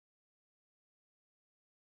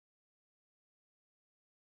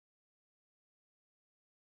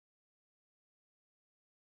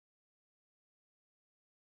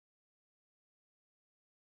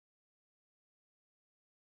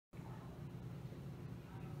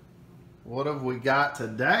What have we got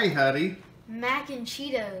today, Huddy? Mac and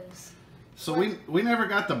Cheetos. So we never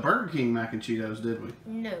got the Burger King Mac and Cheetos, did we?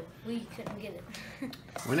 No, we couldn't get it.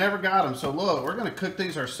 We never got them. So look, we're going to cook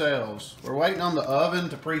these ourselves. We're waiting on the oven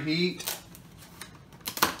to preheat.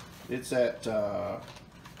 It's at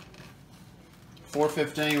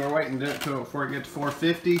 415. We're waiting to it before it gets to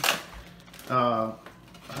 450.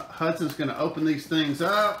 Hudson's going to open these things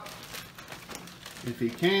up if he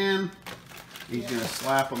can. He's going to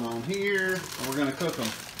slap them on here, and we're going to cook them.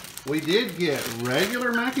 We did get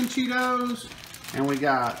regular Mac and Cheetos, and we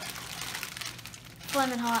got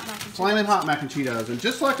Flamin' Hot Mac and Cheetos. Flamin' Hot Mac and Cheetos. And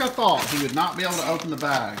just like I thought, he would not be able to open the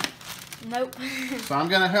bag. Nope. So I'm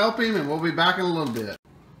going to help him, and we'll be back in a little bit.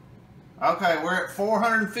 Okay, we're at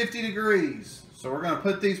 450 degrees. So we're going to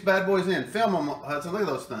put these bad boys in. Film them, Hudson. Look at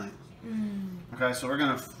those things. Okay, so we're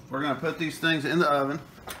gonna put these things in the oven.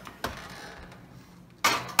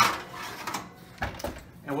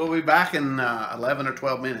 And we'll be back in 11 or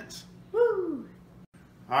 12 minutes. Woo!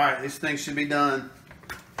 Alright, these things should be done.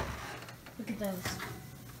 Look at those.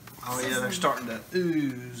 Oh yeah, they're starting to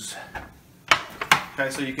ooze. Okay,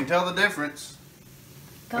 so you can tell the difference.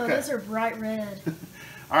 Oh, okay. Those are bright red.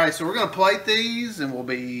 Alright, so we're going to plate these and we'll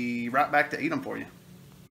be right back to eat them for you.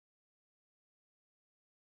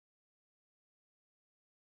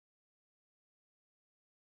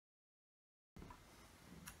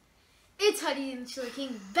 It's Huddy and the Chili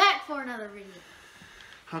King back for another video.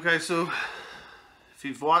 Okay, so if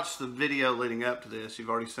you've watched the video leading up to this, you've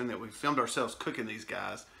already seen that we filmed ourselves cooking these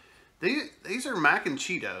guys. These are Mac and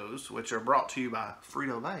Cheetos, which are brought to you by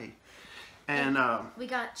Frito-Lay. And we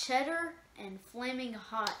got cheddar and Flaming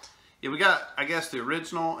Hot. Yeah, we got, I guess, the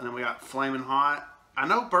original, and then we got Flaming Hot. I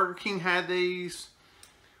know Burger King had these.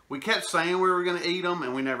 We kept saying we were going to eat them,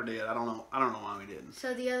 and we never did. I don't know why we didn't.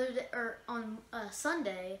 So the other day, or on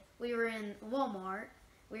Sunday, we were in Walmart.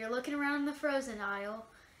 We were looking around in the frozen aisle,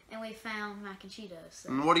 and we found Mac and Cheetos. So.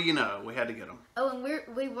 And what do you know? We had to get them. Oh, and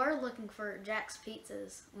we were looking for Jack's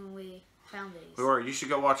Pizzas when we found these. We were. You should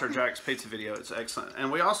go watch our Jack's Pizza video. It's excellent.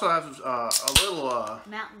 And we also have a little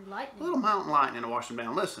Mountain Lightning. A little Mountain Lightning to wash them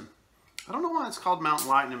down. Listen, I don't know why it's called Mountain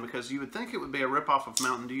Lightning, because you would think it would be a ripoff of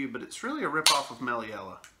Mountain Dew, but it's really a ripoff of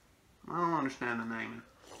Meliella. I don't understand the naming.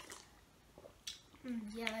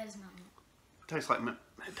 Yeah, that is Mountain. Tastes like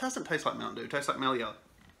it doesn't taste like Mountain Dew. It tastes like Meliella.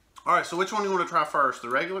 All right, so which one do you want to try first? The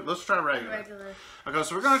regular? Let's try regular. Regular. Okay,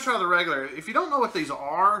 so we're going to try the regular. If you don't know what these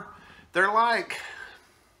are, they're like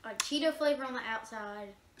Cheeto flavor on the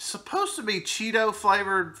outside. Supposed to be Cheeto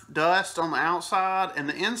flavored dust on the outside, and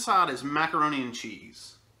the inside is macaroni and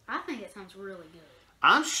cheese. I think it sounds really good.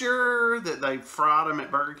 I'm sure that they fried them at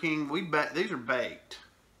Burger King. These are baked.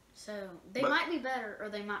 So they might be better or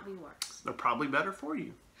they might be worse. They're probably better for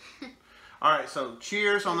you. All right, so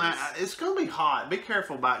cheers on that. It's going to be hot. Be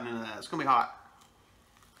careful biting into that. It's going to be hot.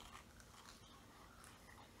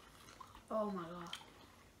 Oh my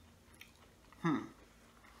god.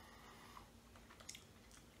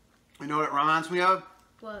 You know what it reminds me of?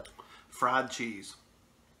 What? Fried cheese.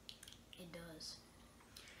 It does.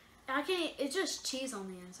 It's just cheese on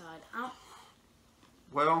the inside.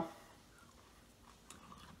 Well,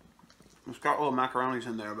 it's got little macaronis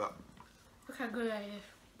in there, but look how good that is.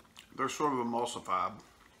 They're sort of emulsified.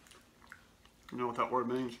 You know what that word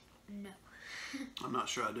means? No. I'm not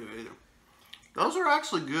sure I do either. Those are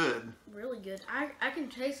actually good. Really good. I can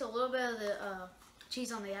taste a little bit of the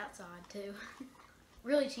cheese on the outside too.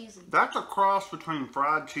 Really cheesy. That's a cross between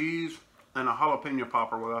fried cheese and a jalapeno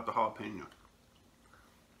popper without the jalapeno.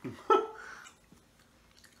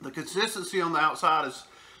 The consistency on the outside is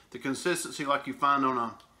the consistency like you find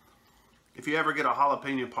on if you ever get a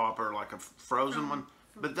jalapeno popper, like a frozen one.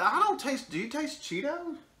 But I don't taste, do you taste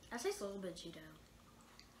Cheeto? I taste a little bit of Cheeto.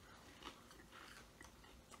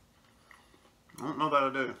 I don't know that I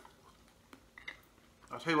do.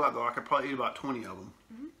 I'll tell you what though, I could probably eat about 20 of them.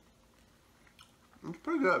 It's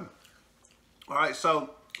pretty good. Alright,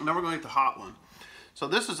 so now we're going to eat the hot one. So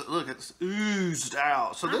this is, look, it's oozed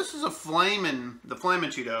out. So this is the flaming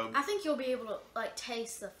Cheeto. I think you'll be able to like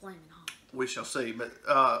taste the flaming hot. We shall see, but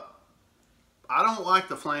I don't like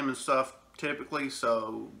the flaming stuff typically,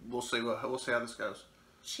 so we'll see how this goes.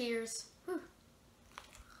 Cheers. Whew.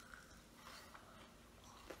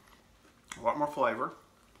 A lot more flavor.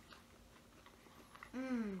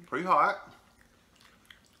 Pretty hot.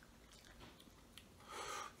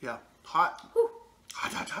 Yeah, hot. Whew.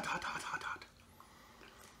 Hot.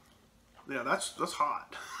 Yeah, that's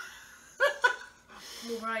hot.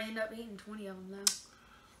 We'll probably end up eating 20 of them though.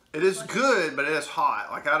 It is good, but it is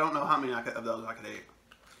hot. Like, I don't know how many of those I could eat.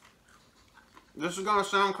 This is going to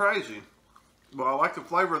sound crazy, but I like the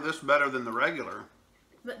flavor of this better than the regular.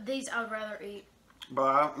 But these I would rather eat.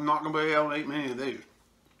 But I'm not going to be able to eat many of these.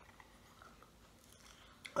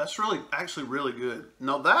 That's actually really good.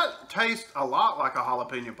 Now that tastes a lot like a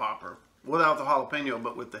jalapeno popper. Without the jalapeno,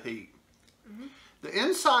 but with the heat. Mm-hmm. The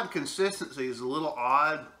inside consistency is a little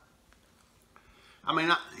odd. I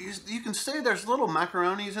mean, you can see there's little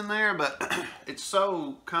macaronis in there, but it's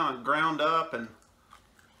so kind of ground up and...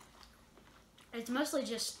 It's mostly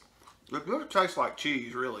just... It tastes like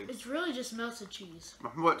cheese, really. It's really just melted cheese.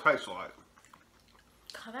 What it tastes like.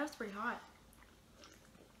 God, that was pretty hot.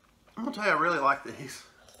 I'm going to tell you, I really like these.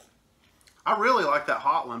 I really like that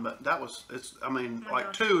hot one, but that was, I mean, Oh like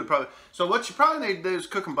gosh. two would probably... So what you probably need to do is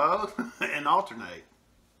cook them both and alternate.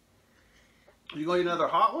 You going to eat another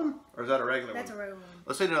hot one? Or is that a regular one? That's a regular one.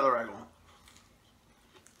 Let's eat another regular one.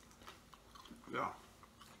 Yeah.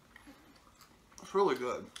 It's really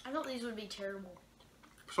good. I thought these would be terrible.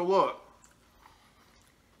 So look.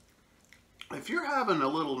 If you're having a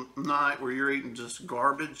little night where you're eating just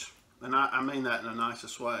garbage, and I mean that in the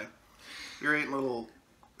nicest way. You're eating little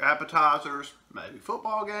appetizers, maybe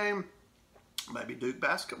football game, maybe Duke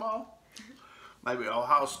basketball, maybe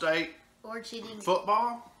Ohio State Or cheating.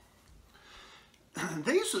 football.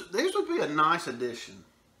 These would be a nice addition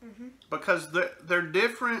because they're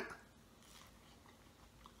different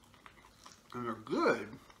and they're good.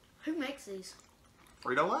 Who makes these?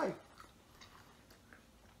 Frito-Lay.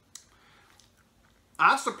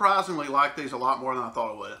 I surprisingly like these a lot more than I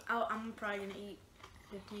thought I would. I'm probably going to eat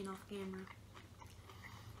 15 off camera.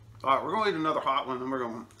 All right, we're going to eat another hot one, and we're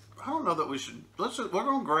going. I don't know that we should. We're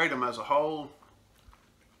going to grade them as a whole.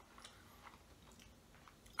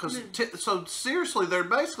 Because so seriously, they're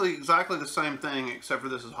basically exactly the same thing, except for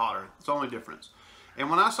this is hotter. It's the only difference. And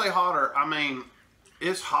when I say hotter, I mean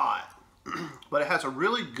it's hot, but it has a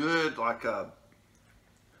really good like a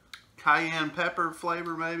cayenne pepper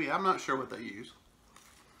flavor. Maybe I'm not sure what they use.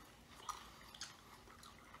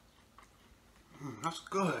 That's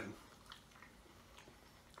good.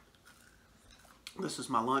 This is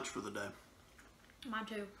my lunch for the day. Mine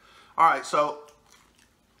too. All right, so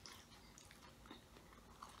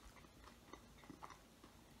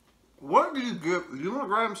what do you give? Do you want to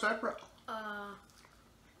grab them separate?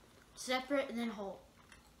 Separate and then whole.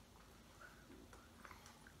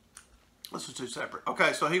 Let's just do separate.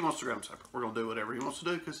 Okay, so he wants to grab them separate. We're gonna do whatever he wants to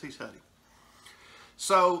do because he's Huddy.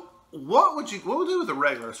 So what would we do with the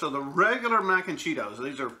regular? So the regular mac and Cheetos.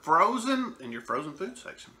 These are frozen in your frozen food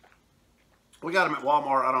section. We got them at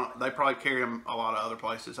Walmart. They probably carry them a lot of other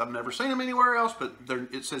places. I've never seen them anywhere else, but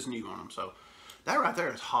it says new on them. So that right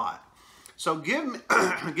there is hot. So give me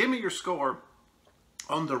give me your score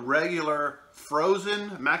on the regular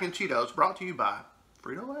frozen mac and Cheetos brought to you by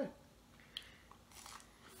Frito-Lay.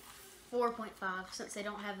 4.5 since they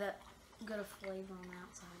don't have that good of flavor on the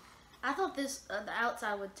outside. I thought this the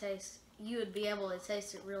outside would taste. You would be able to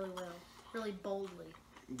taste it really well, really boldly.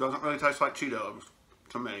 Doesn't really taste like Cheetos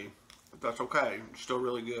to me. But that's okay. It's still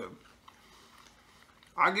really good.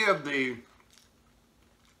 I give the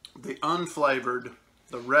unflavored,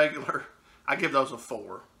 the regular, I give those a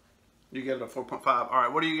 4. You give it a 4.5. All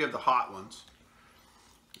right, what do you give the hot ones?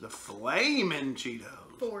 The Flamin'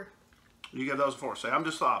 Cheetos. 4. You give those a 4. See, I'm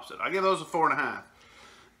just the opposite. I give those a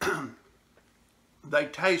 4.5. They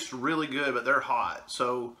taste really good, but they're hot.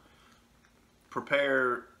 So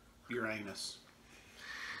prepare your anus,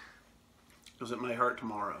 because it may hurt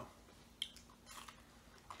tomorrow.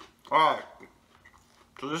 All right.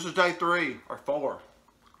 So this is day 3 or 4.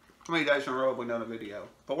 How many days in a row have we done a video?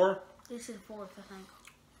 4? This is 4th, I think.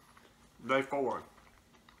 Day 4.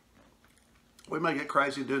 We may get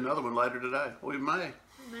crazy and do another one later today. We may.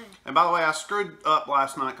 And by the way, I screwed up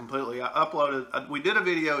last night completely. I uploaded, we did a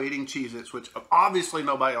video eating Cheez-Its, which obviously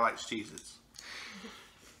nobody likes Cheez-Its.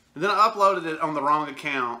 And then I uploaded it on the wrong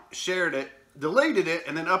account, shared it, deleted it,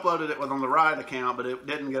 and then uploaded it on the right account, but it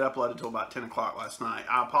didn't get uploaded until about 10 o'clock last night.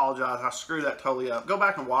 I apologize. I screwed that totally up. Go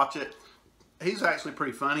back and watch it. He's actually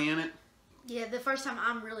pretty funny in it. Yeah, the first time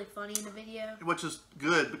I'm really funny in the video. Which is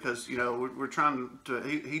good because, you know, we're trying to,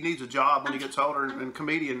 he needs a job when he gets older, and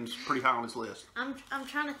comedian's pretty high on his list. I'm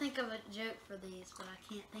trying to think of a joke for these, but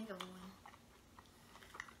I can't think of one.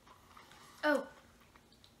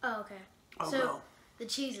 Oh, okay. Oh, so, no. the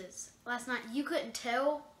cheeses. Last night, you couldn't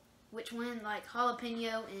tell which one, like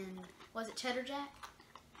jalapeno and, was it cheddar jack?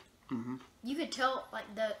 Mm-hmm. You could tell,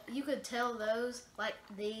 you could tell those, like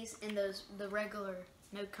these, and those, the regular,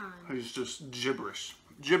 no kind. It's just gibberish.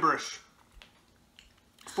 Gibberish.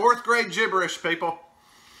 4th grade gibberish, people.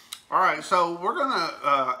 All right, so we're going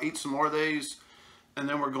to eat some more of these, and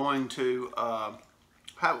then we're going to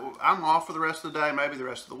I'm off for the rest of the day, maybe the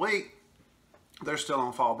rest of the week. They're still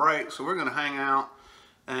on fall break, so we're going to hang out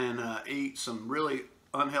and eat some really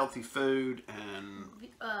unhealthy food and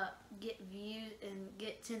get views and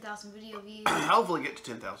get 10,000 video views. hopefully get to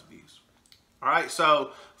 10,000 views. All right,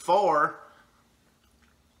 so for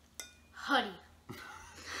Huddy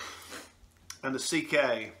and the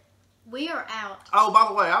CK. We are out. Oh, by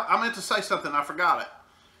the way, I meant to say something. I forgot it.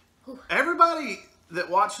 Whew. Everybody that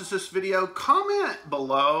watches this video, comment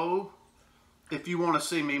below if you want to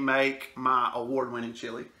see me make my award-winning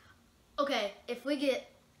chili. Okay, if we get...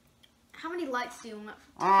 How many likes do you want?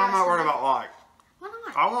 I'm not worried about likes. Why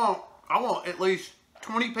not? I want at least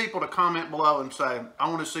 20 people to comment below and say, I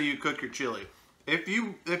want to see you cook your chili. If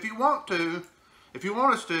you want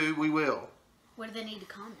us to, we will. What do they need to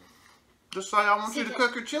comment? Just say, I want you to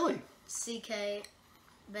cook your chili. CK,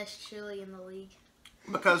 best chili in the league.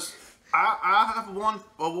 Because I have won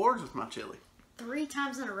awards with my chili. 3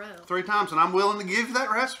 times in a row. 3 times, and I'm willing to give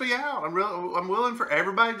that recipe out. I'm willing for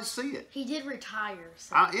everybody to see it. He did retire.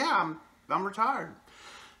 So. Yeah, I'm retired.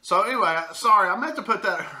 So anyway, sorry, I meant to put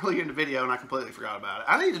that early in the video, and I completely forgot about it.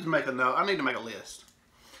 I needed to make a note. I need to make a list.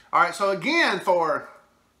 All right, so again for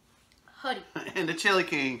Huddy and the Chili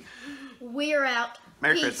King. We're out.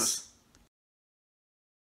 Merry Peace. Christmas.